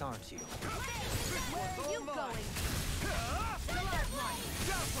 Discourteous, aren't you? Where are you going?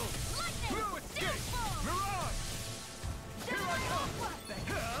 No escape! Mirage! Here I come!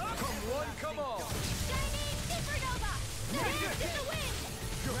 Come one, come all! Shining supernova! Hands in the wind!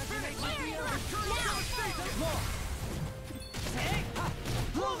 You're finished! Now!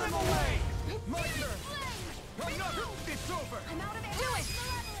 Blow them away! My turn! Another! It's over! I'm out of air. Do it!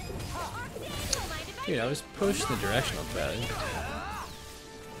 Don't mind if I Dude, I was pushed in the directional bed.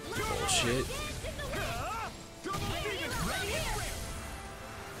 Bullshit. Double Phoenix!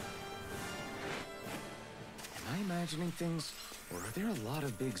 imagining things? Or are there a lot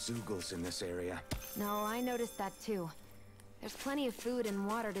of big Zoogles in this area? No, I noticed that too. There's plenty of food and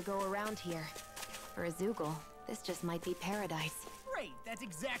water to go around here. For a Zoogle, this just might be paradise. Great, that's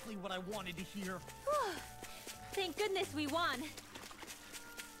exactly what I wanted to hear. Thank goodness we won.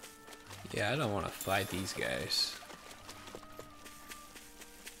 Yeah, I don't want to fight these guys.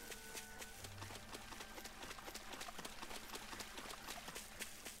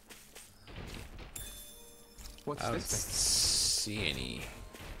 What's I don't this thing? see any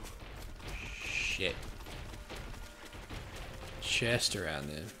shit chest around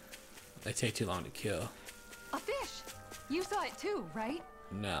them. They take too long to kill. A fish! You saw it too, right?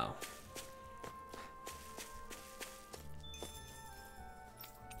 No.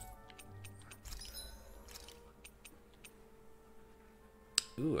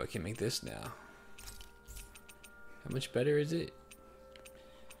 Ooh, I can make this now. How much better is it?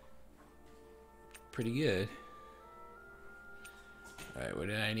 Pretty good. Alright, what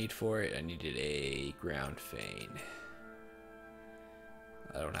did I need for it? I needed a ground feign.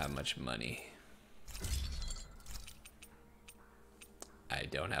 I don't have much money. I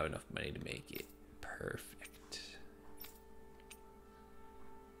don't have enough money to make it perfect.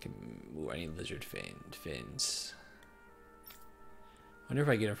 Ooh, I need lizard fins. Wonder if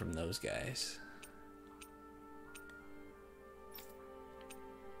I get them from those guys.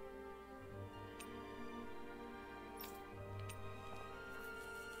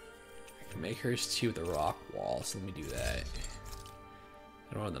 I can make hers too with the rock wall, so let me do that.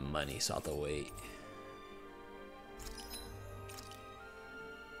 I don't want the money, so I'll have to wait.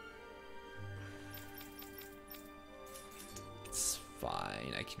 It's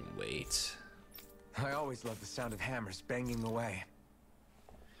fine, I can wait. I always love the sound of hammers banging away.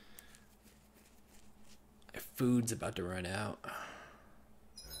 My food's about to run out.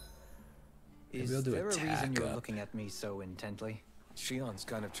 Maybe I'll Is do there a reason attack you're up. looking at me so intently? Shion's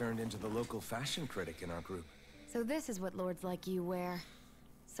kind of turned into the local fashion critic in our group. So this is what lords like you wear.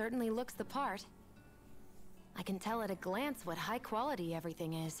 Certainly looks the part. I can tell at a glance what high quality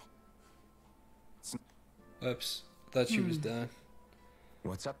everything is. Oops, thought she was done.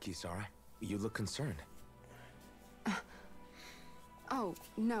 What's up, Kisara? You look concerned. Oh,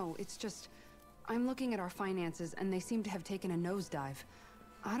 no, it's just... I'm looking at our finances and they seem to have taken a nosedive.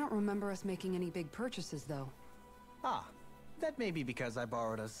 I don't remember us making any big purchases, though. Ah, that may be because I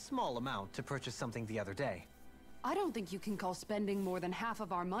borrowed a small amount to purchase something the other day. I don't think you can call spending more than half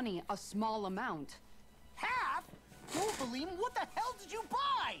of our money a small amount. Half? Dovalim, what the hell did you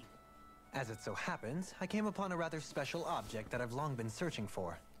buy? As it so happens, I came upon a rather special object that I've long been searching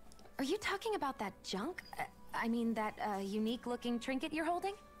for. Are you talking about that junk? I mean, that unique-looking trinket you're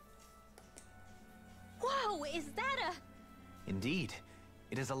holding? Whoa, is that a... Indeed.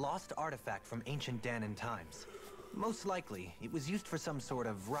 It is a lost artifact from ancient Danan times. Most likely, it was used for some sort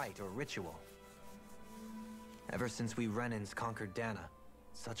of rite or ritual. Ever since we Renans conquered Dana,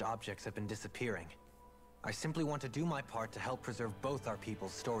 such objects have been disappearing. I simply want to do my part to help preserve both our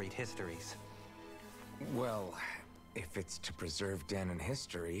people's storied histories. Well, if it's to preserve Danan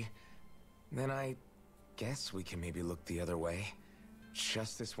history, then I guess we can maybe look the other way.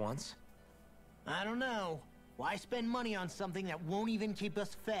 Just this once? I don't know. Why spend money on something that won't even keep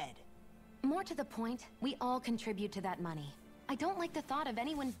us fed? More to the point, we all contribute to that money. I don't like the thought of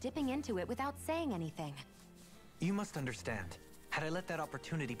anyone dipping into it without saying anything. You must understand. Had I let that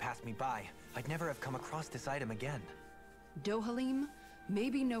opportunity pass me by, I'd never have come across this item again. Dohalim,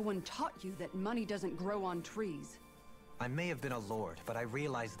 maybe no one taught you that money doesn't grow on trees. I may have been a lord, but I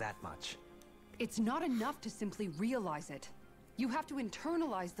realize that much. It's not enough to simply realize it. You have to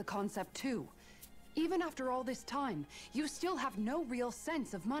internalize the concept too. Even after all this time, you still have no real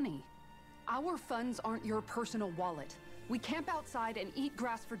sense of money. Our funds aren't your personal wallet. We camp outside and eat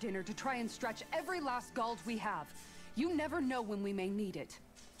grass for dinner to try and stretch every last gold we have. You never know when we may need it.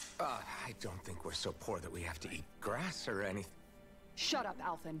 I don't think we're so poor that we have to eat grass or anything. Shut up,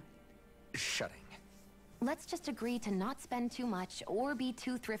 Alphen. Shutting. Let's just agree to not spend too much or be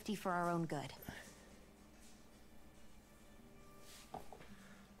too thrifty for our own good.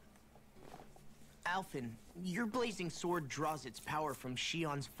 Alphen, your blazing sword draws its power from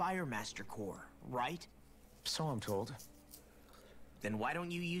Shion's Fire Master core, right? So I'm told. Then why don't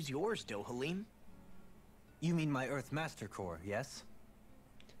you use yours, Dohalim? You mean my Earth Master Core, yes?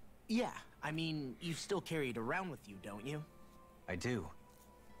 Yeah, I mean, you still carry it around with you, don't you? I do.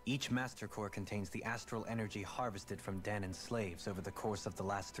 Each Master Core contains the astral energy harvested from Danan's slaves over the course of the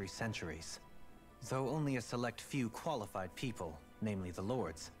last 3 centuries. Though only a select few qualified people, namely the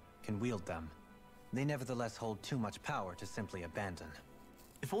Lords, can wield them, they nevertheless hold too much power to simply abandon.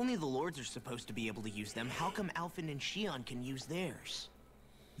 If only the Lords are supposed to be able to use them, how come Alphen and Shion can use theirs?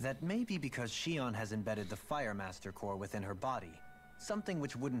 That may be because Shion has embedded the Fire Master core within her body. Something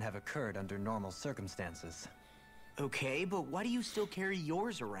which wouldn't have occurred under normal circumstances. Okay, but why do you still carry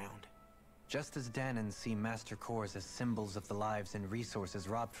yours around? Just as Danans see Master Cores as symbols of the lives and resources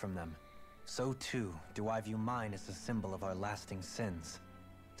robbed from them, so too do I view mine as a symbol of our lasting sins.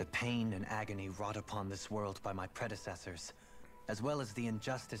 The pain and agony wrought upon this world by my predecessors, as well as the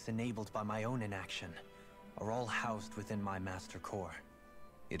injustice enabled by my own inaction, are all housed within my Master Core.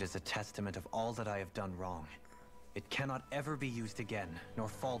 It is a testament of all that I have done wrong. It cannot ever be used again, nor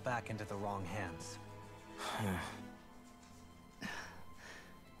fall back into the wrong hands.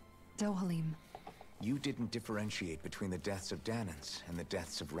 Dohalim. You didn't differentiate between the deaths of Danans and the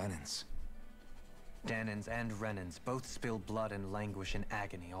deaths of Renans. Danans and Renans both spill blood and languish in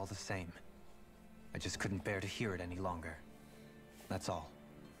agony all the same. I just couldn't bear to hear it any longer. That's all.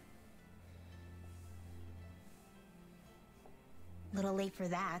 Little late for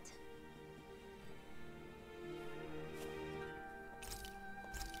that.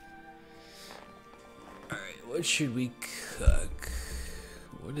 Alright, what should we cook?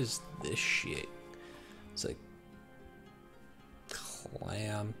 What is this shit? It's like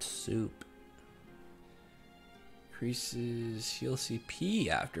clam soup. Increases heal CP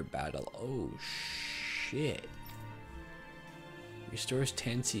after battle. Oh shit. Restores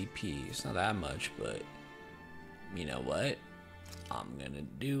 10 CP. It's not that much, but you know what? I'm gonna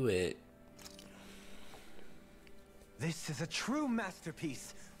do it. This is a true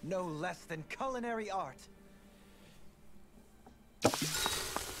masterpiece, no less than culinary art.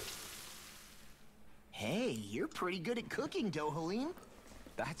 Hey, you're pretty good at cooking, Dohalim.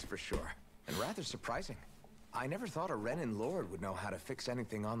 That's for sure, and rather surprising. I never thought a Renan Lord would know how to fix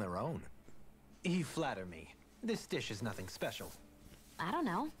anything on their own. You flatter me. This dish is nothing special. I don't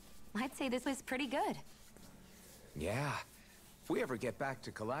know. I'd say this was pretty good. Yeah. If we ever get back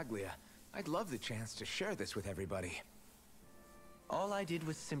to Calaglia, I'd love the chance to share this with everybody. All I did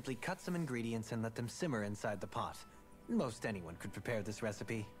was simply cut some ingredients and let them simmer inside the pot. Most anyone could prepare this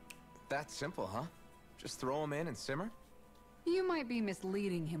recipe. That's simple, huh? Just throw them in and simmer? You might be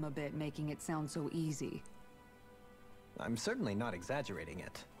misleading him a bit, making it sound so easy. I'm certainly not exaggerating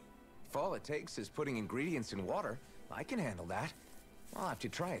it. If all it takes is putting ingredients in water, I can handle that. I'll have to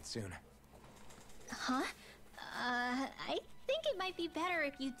try it soon. Huh? I think it might be better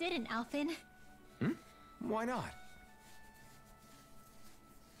if you didn't, Alphen. Hmm? Why not?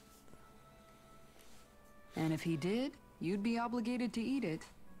 And if he did, you'd be obligated to eat it.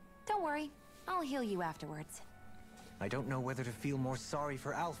 Don't worry. I'll heal you afterwards. I don't know whether to feel more sorry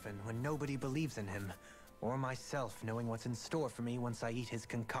for Alphen when nobody believes in him, or myself knowing what's in store for me once I eat his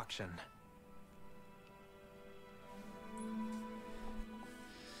concoction.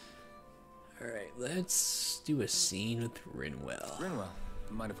 Alright, let's do a scene with Rinwell. Rinwell,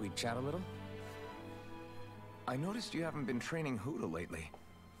 mind if we chat a little? I noticed you haven't been training Hoodle lately.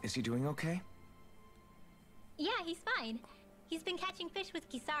 Is he doing okay? Yeah, he's fine. He's been catching fish with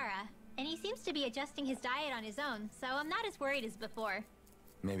Kisara, and he seems to be adjusting his diet on his own, so I'm not as worried as before.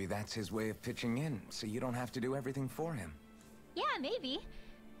 Maybe that's his way of pitching in, so you don't have to do everything for him. Yeah, maybe.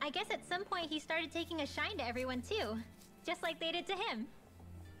 I guess at some point he started taking a shine to everyone too, just like they did to him.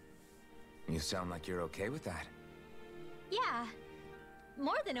 You sound like you're okay with that. Yeah.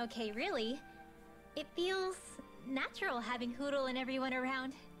 More than okay, really. It feels natural having Hoodle and everyone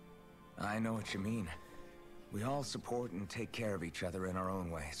around. I know what you mean. We all support and take care of each other in our own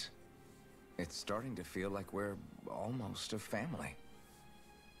ways. It's starting to feel like we're almost a family.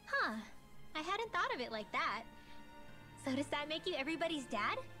 Huh. I hadn't thought of it like that. So does that make you everybody's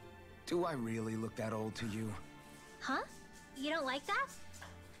dad? Do I really look that old to you? Huh? You don't like that?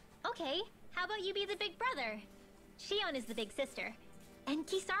 Okay, how about you be the big brother? Shion is the big sister. And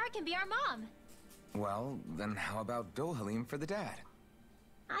Kisara can be our mom. Well, then how about Dohalim for the dad?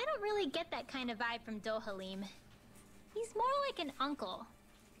 I don't really get that kind of vibe from Dohalim. He's more like an uncle.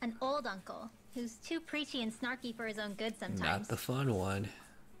 An old uncle, who's too preachy and snarky for his own good sometimes. Not the fun one.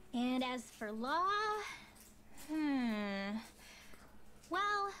 And as for Law...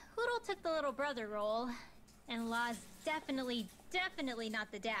 Well, Hoodle took the little brother role, and Law's definitely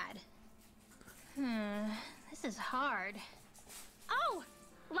not the dad. This is hard. Oh!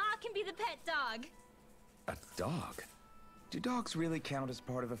 Law can be the pet dog! A dog? Do dogs really count as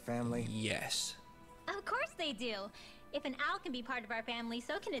part of a family? Yes. Of course they do! If an owl can be part of our family,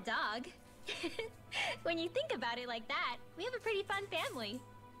 so can a dog. When you think about it like that, we have a pretty fun family.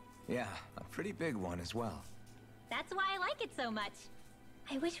 Yeah, a pretty big one as well. That's why I like it so much.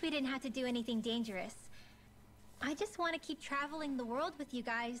 I wish we didn't have to do anything dangerous. I just want to keep traveling the world with you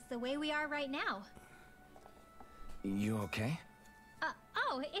guys the way we are right now. You okay?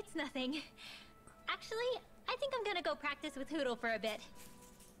 Oh, it's nothing. Actually, I think I'm gonna go practice with Hootle for a bit.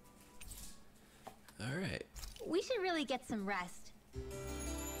 Alright. We should really get some rest.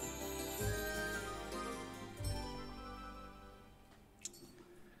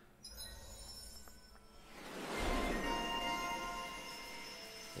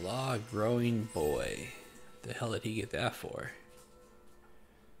 Log growing boy. The hell did he get that for?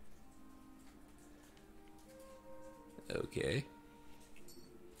 Okay.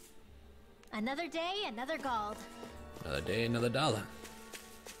 Another day, another gold. Another day, another dollar.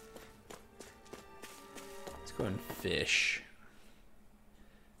 Let's go and fish.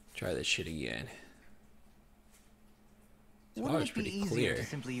 Try this shit again. This Wouldn't water's it be pretty easier clear. to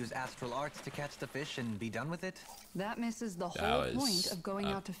simply use astral arts to catch the fish and be done with it? That misses the That whole was point of going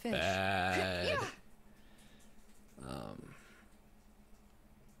a out to fish. bad.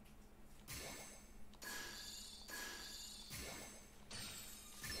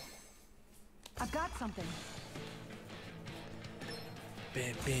 I've got something.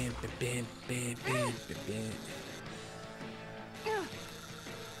 Bam, bam, bam, bam, bam, bam, bam, bam.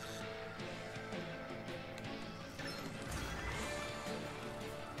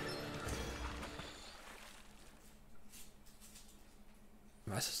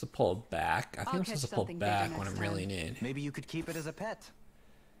 Am I supposed to pull it back? I think I'll I'm supposed catch to pull something bigger back when next I'm time. reeling in. Maybe you could keep it as a pet.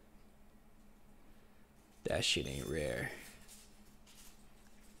 That shit ain't rare.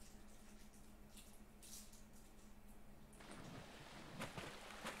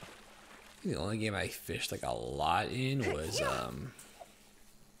 I think the only game I fished like a lot in was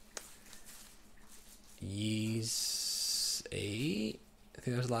Ys 8. I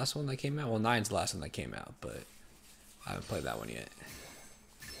think that was the last one that came out. Well, 9's the last one that came out, but I haven't played that one yet.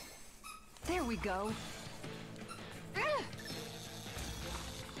 There we go.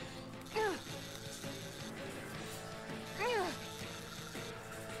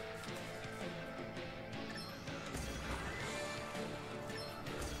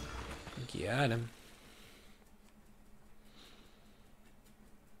 Got him.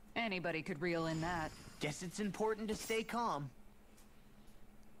 Anybody could reel in that. Guess it's important to stay calm.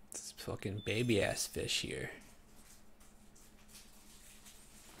 This fucking baby ass fish here.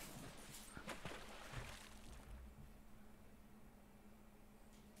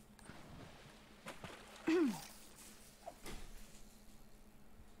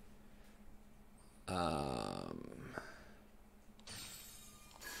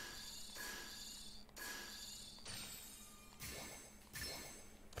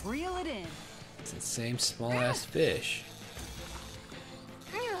 Reel it in. It's the same small ass fish.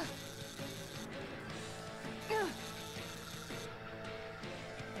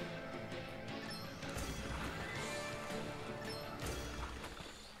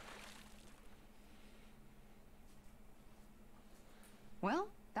 Well,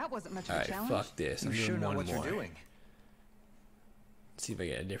 that wasn't much of a Alright, challenge. fuck this. I'm You doing sure know one what more. you're doing. Let's see if I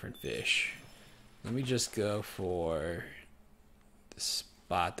get a different fish. Let me just go for the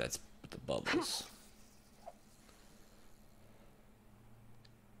spot that's with the bubbles.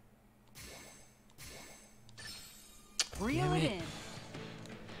 Reel Damn it it. in.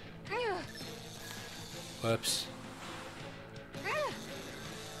 Whoops.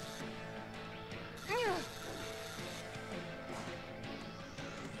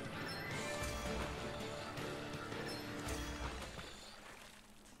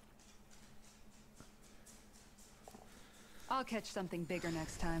 I'll catch something bigger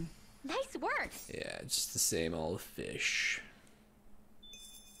next time. Nice work. Yeah, just the same old fish.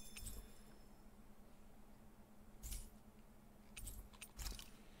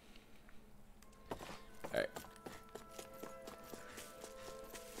 Alright.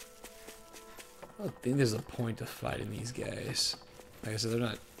 I don't think there's a point to fighting these guys. Like I said, they're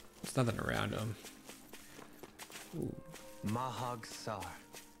not. There's nothing around them. Ooh. Mahag Saar,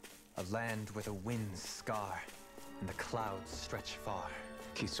 a land where the winds scar and the clouds stretch far.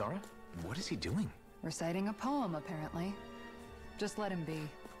 Kisara? What is he doing? Reciting a poem, apparently. Just let him be.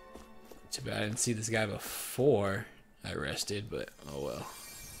 Too bad I didn't see this guy before I rested, but oh well.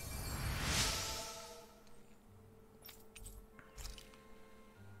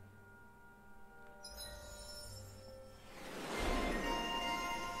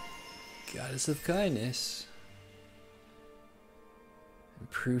 Goddess of kindness.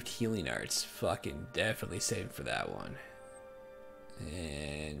 Improved healing arts. Fucking definitely saved for that one.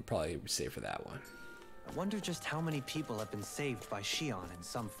 And probably save for that one. I wonder just how many people have been saved by Shion in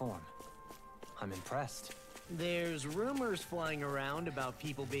some form. I'm impressed. There's rumors flying around about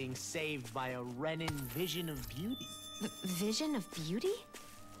people being saved by a Renin vision of beauty. Vision of beauty?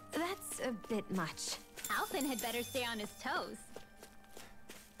 That's a bit much. Alphen had better stay on his toes.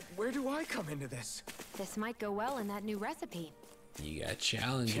 Where do I come into this? This might go well in that new recipe. You got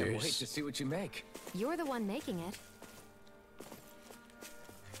challengers. Can't wait to see what you make. You're the one making it.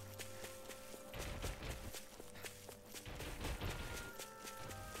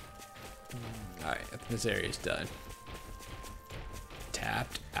 Alright, I think this area's done.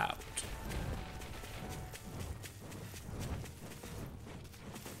 Tapped out.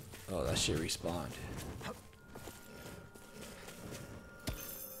 Oh, that shit respawned.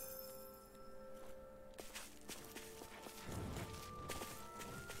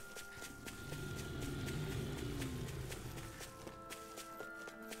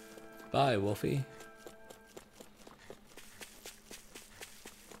 Bye, Wolfie.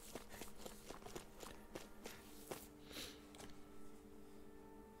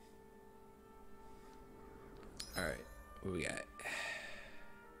 Alright, what we got?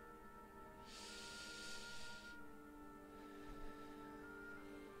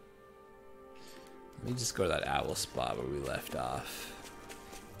 Let me just go to that owl spot where we left off.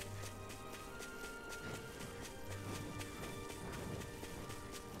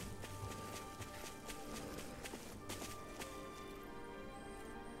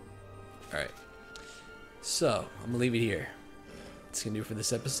 Alright. So, I'm gonna leave it here. That's gonna do it for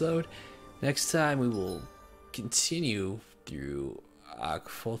this episode. Next time we will continue through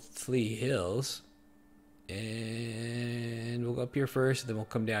Akfotli Hills. And we'll go up here first, and then we'll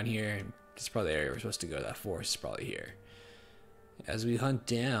come down here. And this is probably the area we're supposed to go. That forest is probably here. As we hunt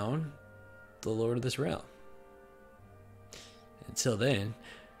down the Lord of this realm. Until then,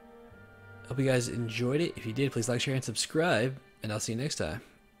 hope you guys enjoyed it. If you did, please like, share, and subscribe. And I'll see you next time.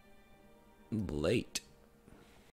 Late.